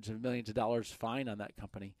 hundreds of millions of dollars fine on that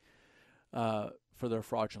company for their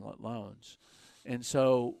fraudulent loans. And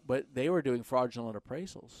so, but they were doing fraudulent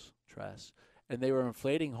appraisals, Tress, and they were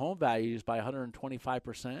inflating home values by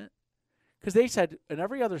 125%. Because they said in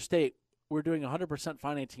every other state, we're doing 100%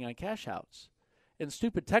 financing on cash outs. And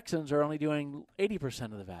stupid Texans are only doing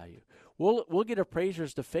 80% of the value. We'll get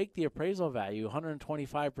appraisers to fake the appraisal value,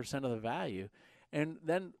 125% of the value, and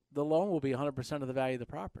then the loan will be 100% of the value of the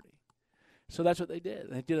property. So that's what they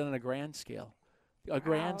did. They did it on a grand scale,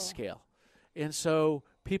 And so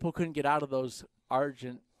people couldn't get out of those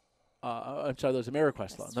those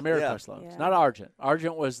AmeriQuest loans. The AmeriQuest loans, not Argent.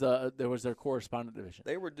 Argent was their correspondent division.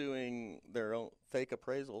 They were doing their own fake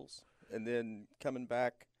appraisals and then coming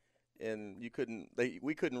back, and we couldn't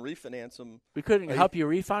refinance them. We couldn't help you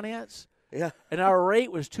refinance. Yeah, and our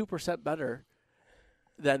rate was 2% better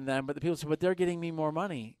than them. But the people said, "But they're getting me more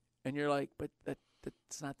money," and you're like, "But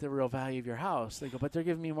that's not the real value of your house." They go, "But they're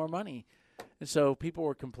giving me more money." And so people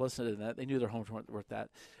were complicit in that. They knew their homes weren't worth that.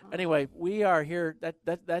 Anyway, we are here.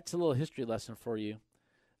 That's a little history lesson for you.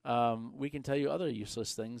 We can tell you other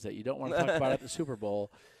useless things that you don't want to talk about at the Super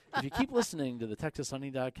Bowl if you keep listening to the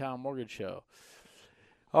TexasLending.com Mortgage Show.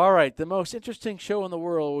 All right, the most interesting show in the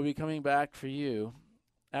world will be coming back for you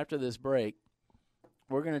after this break.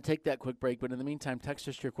 We're going to take that quick break, but in the meantime, text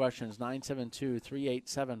us your questions,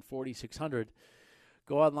 972-387-4600.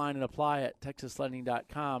 Go online and apply at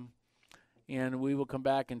TexasLending.com. And we will come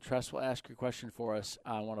back, and Tress will ask your question for us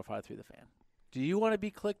on 105.3 The Fan. Do you want to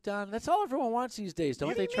be clicked on? That's all everyone wants these days,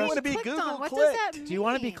 don't they, Tress? You want to be Google what clicked. Does that mean? Do you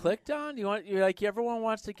want to be clicked on? Everyone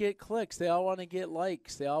wants to get clicks. They all want to get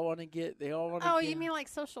likes. Oh, you mean like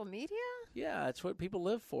social media? Yeah, that's what people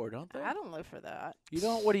live for, don't they? I don't live for that. You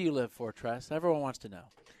don't? What do you live for, Tress? Everyone wants to know.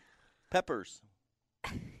 Peppers.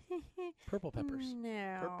 Purple peppers.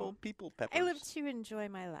 No. Purple people peppers. I live to enjoy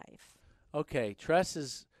my life. Okay, Tress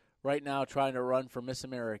is right now trying to run for Miss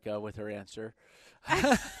America with her answer.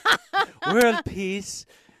 World peace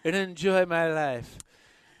and enjoy my life.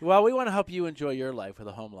 Well, we want to help you enjoy your life with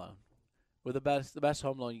a home loan, with the best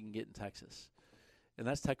home loan you can get in Texas, and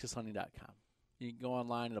that's TexasLending.com. You can go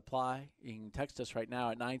online and apply. You can text us right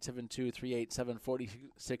now at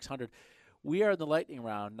 972-387-4600. We are in the lightning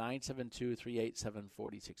round,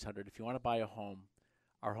 972-387-4600. If you want to buy a home,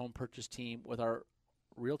 our home purchase team with our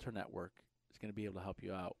realtor network is going to be able to help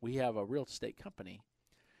you out. We have a real estate company,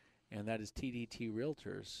 and that is TDT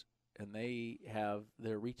Realtors, and they have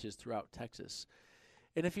their reaches throughout Texas.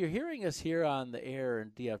 And if you're hearing us here on the air in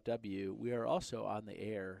DFW, we are also on the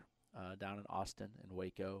air down in Austin, in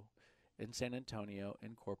Waco, in San Antonio,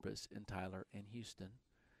 in Corpus, in Tyler, in Houston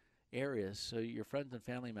areas. So your friends and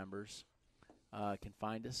family members can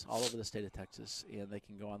find us all over the state of Texas, and they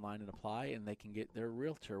can go online and apply, and they can get their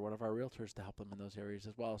realtor, one of our realtors, to help them in those areas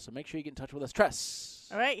as well. So make sure you get in touch with us. Tress.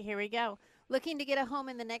 All right, here we go. Looking to get a home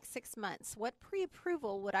in the next 6 months. What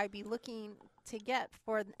pre-approval would I be looking to get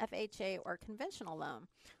for an FHA or conventional loan?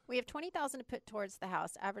 We have $20,000 to put towards the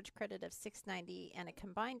house, average credit of $690, and a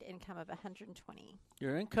combined income of $120.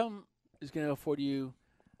 Your income is going to afford you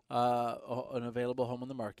an available home on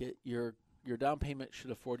the market. Your down payment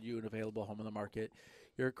should afford you an available home on the market.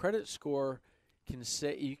 Your credit score can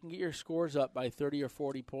say you can get your scores up by 30 or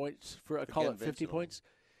 40 points. I call it 50 points.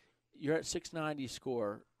 You're at 690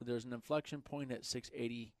 score. There's an inflection point at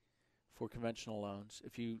 680 for conventional loans.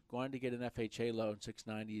 If you wanted to get an FHA loan,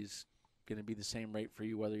 690 is going to be the same rate for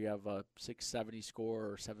you whether you have a 670 score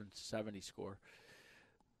or 770 score.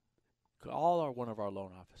 Call one of our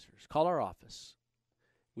loan officers. Call our office.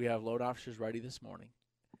 We have loan officers ready this morning.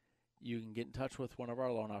 You can get in touch with one of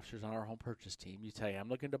our loan officers on our home purchase team. You say, I'm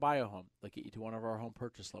looking to buy a home. They'll get you to one of our home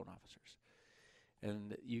purchase loan officers.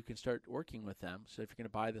 And you can start working with them. So if you're going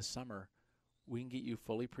to buy this summer, we can get you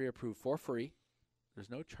fully pre-approved for free.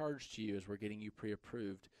 There's no charge to you as we're getting you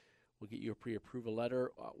pre-approved. We'll get you a pre-approval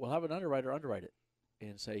letter. We'll have an underwriter underwrite it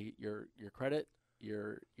and say your credit,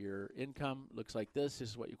 your income looks like this.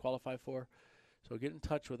 This is what you qualify for. So get in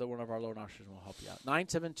touch with one of our loan officers and we'll help you out.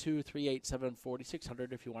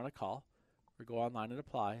 972-387-4600 if you want to call, or go online and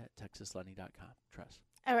apply at TexasLending.com. Tress.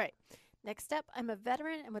 All right. Next up, I'm a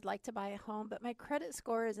veteran and would like to buy a home, but my credit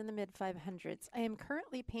score is in the mid-500s. I am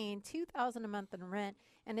currently paying $2,000 a month in rent,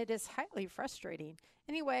 and it is highly frustrating.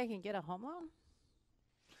 Any way I can get a home loan?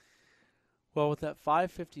 Well, with that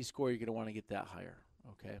 550 score, you're going to want to get that higher,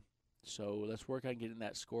 okay? So let's work on getting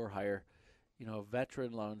that score higher. You know,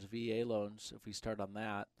 veteran loans, VA loans, if we start on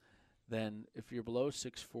that, then if you're below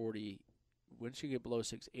 640, once you get below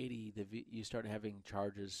 680, you start having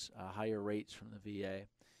charges, higher rates from the VA.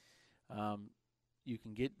 You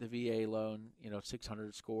can get the VA loan,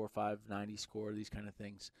 600 score, 590 score, these kind of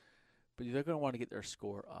things. But they're going to want to get their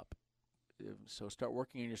score up. So start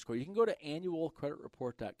working on your score. You can go to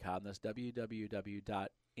annualcreditreport.com. That's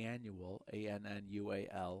www.annual,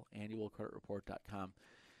 A-N-N-U-A-L, annualcreditreport.com.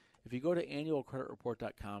 If you go to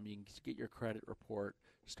annualcreditreport.com, you can get your credit report,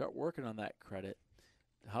 start working on that credit,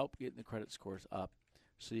 help getting the credit scores up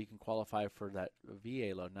so you can qualify for that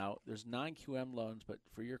VA loan. Now, there's non-QM loans, but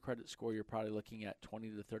for your credit score, you're probably looking at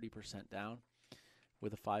 20 to 30% down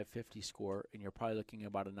with a 550 score, and you're probably looking at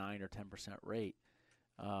about a 9 or 10% rate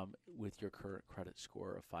with your current credit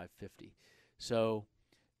score of 550. So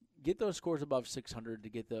get those scores above 600 to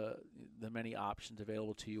get the many options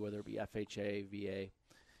available to you, whether it be FHA, VA.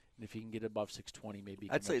 And if you can get above 620, maybe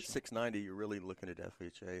I'd say at 690, you're really looking at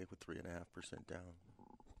FHA with 3.5% down.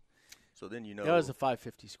 So then you know. That was a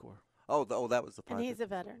 550 score. Oh, that was the 550. And he's a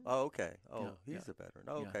veteran. Oh, okay. Oh, Yeah. he's a veteran.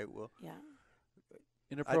 Oh, okay, well. Yeah.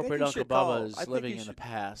 Inappropriate Uncle Bubba is living in the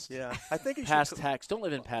past. Yeah, I think he past should. tax. Don't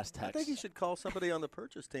live in past tax. I think he should call somebody on the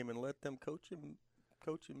purchase team and let them coach him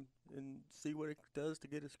and see what it does to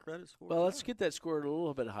get his credit score. Well, let's get that score a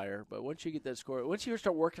little bit higher. But once you get that score, once you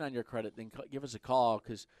start working on your credit, then give us a call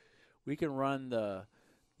because we can run the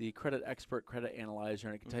credit expert credit analyzer,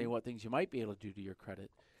 and it can tell you what things you might be able to do to your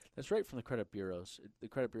credit. That's right from the credit bureaus. The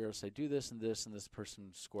credit bureaus say do this and this, and this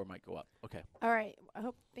person's score might go up. Okay. All right.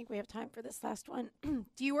 Think we have time for this last one.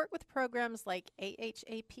 Do you work with programs like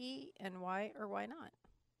AHAP, and why or why not?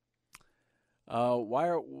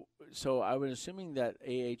 So I was assuming that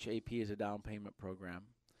AHAP is a down payment program,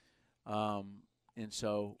 and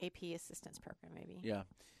so AP assistance program, maybe. Yeah,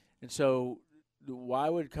 and so why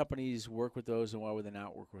would companies work with those, and why would they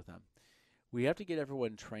not work with them? We have to get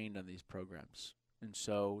everyone trained on these programs. And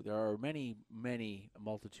so there are many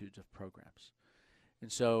multitudes of programs.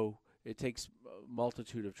 And so it takes a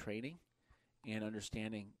multitude of training and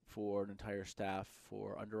understanding for an entire staff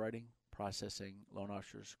for underwriting, processing, loan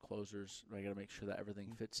officers, closers. I got to make sure that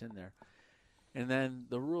everything fits in there. And then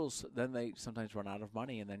the rules, then they sometimes run out of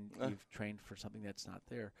money, and then you've trained for something that's not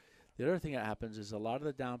there. The other thing that happens is a lot of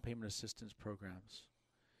the down payment assistance programs,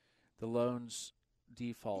 the loans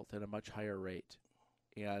default at a much higher rate.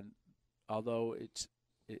 And although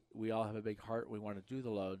we all have a big heart, we want to do the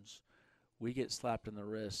loans, we get slapped in the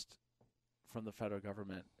wrist from the federal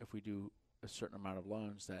government if we do a certain amount of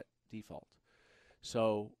loans that default.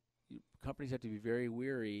 So companies have to be very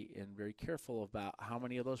wary and very careful about how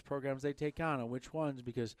many of those programs they take on and which ones,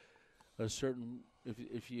 because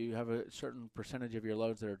if you have a certain percentage of your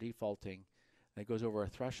loans that are defaulting and it goes over a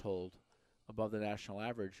threshold above the national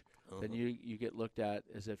average, then you get looked at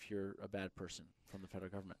as if you're a bad person from the federal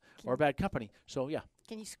government or a bad company. So, yeah.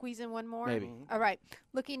 Can you squeeze in one more? Maybe. All right.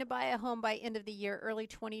 Looking to buy a home by end of the year, early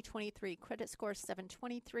 2023. Credit score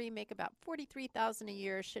 723. Make about $43,000 a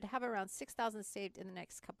year. Should have around $6,000 saved in the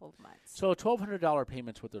next couple of months. So, $1,200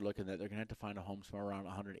 payment's what they're looking at. They're going to have to find a home somewhere around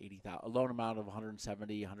 $180,000. A loan amount of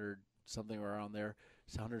 $170,000, $100 something around there.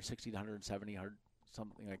 It's $160,000 to $170,000,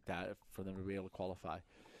 something like that, for them to be able to qualify.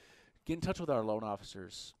 Get in touch with our loan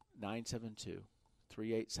officers,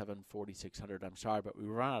 972-387-4600. I'm sorry, but we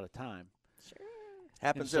run out of time. Sure.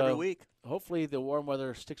 Happens every week. Hopefully the warm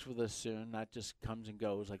weather sticks with us soon, not just comes and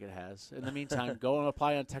goes like it has. In the meantime, go and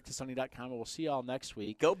apply on TexasSunny.com, and we'll see you all next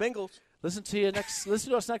week. Go Bengals. Listen to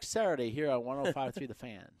us next Saturday here on 105.3 The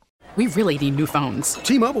Fan. We really need new phones.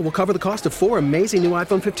 T-Mobile will cover the cost of 4 amazing new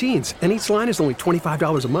iPhone 15s, and each line is only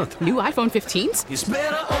 $25 a month. New iPhone 15s? It's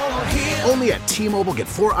better over here. Only at T-Mobile, get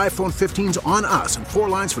 4 iPhone 15s on us and 4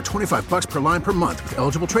 lines for $25 per line per month with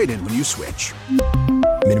eligible trade-in when you switch.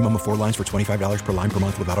 Minimum of 4 lines for $25 per line per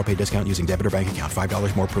month with autopay discount using debit or bank account.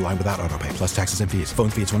 $5 more per line without autopay, plus taxes and fees. Phone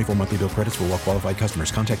fee at 24 monthly bill credits for well-qualified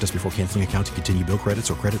customers. Contact us before canceling account to continue bill credits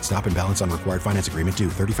or credit stop and balance on required finance agreement due.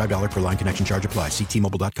 $35 per line connection charge applies. See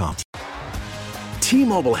T-Mobile.com.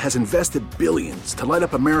 T-Mobile has invested billions to light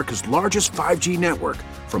up America's largest 5G network,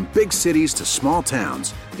 from big cities to small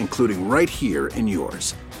towns, including right here in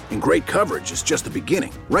yours. And great coverage is just the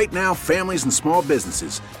beginning. Right now, families and small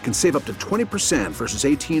businesses can save up to 20% versus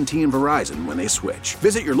AT&T and Verizon when they switch.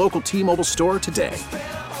 Visit your local T-Mobile store today.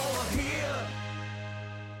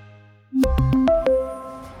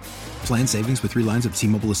 Plan savings with 3 lines of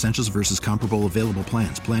T-Mobile Essentials versus comparable available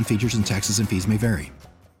plans. Plan features and taxes and fees may vary.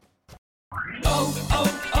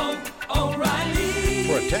 O'Reilly.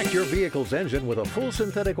 Protect your vehicle's engine with a full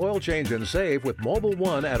synthetic oil change and save with Mobil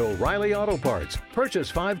 1 at O'Reilly Auto Parts. Purchase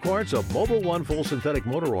 5 quarts of Mobil 1 full synthetic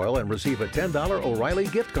motor oil and receive a $10 O'Reilly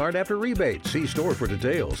gift card after rebate. See store for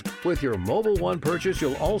details. With your Mobil 1 purchase,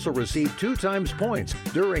 you'll also receive 2 times points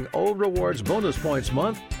during O Rewards Bonus Points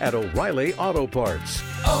Month at O'Reilly Auto Parts.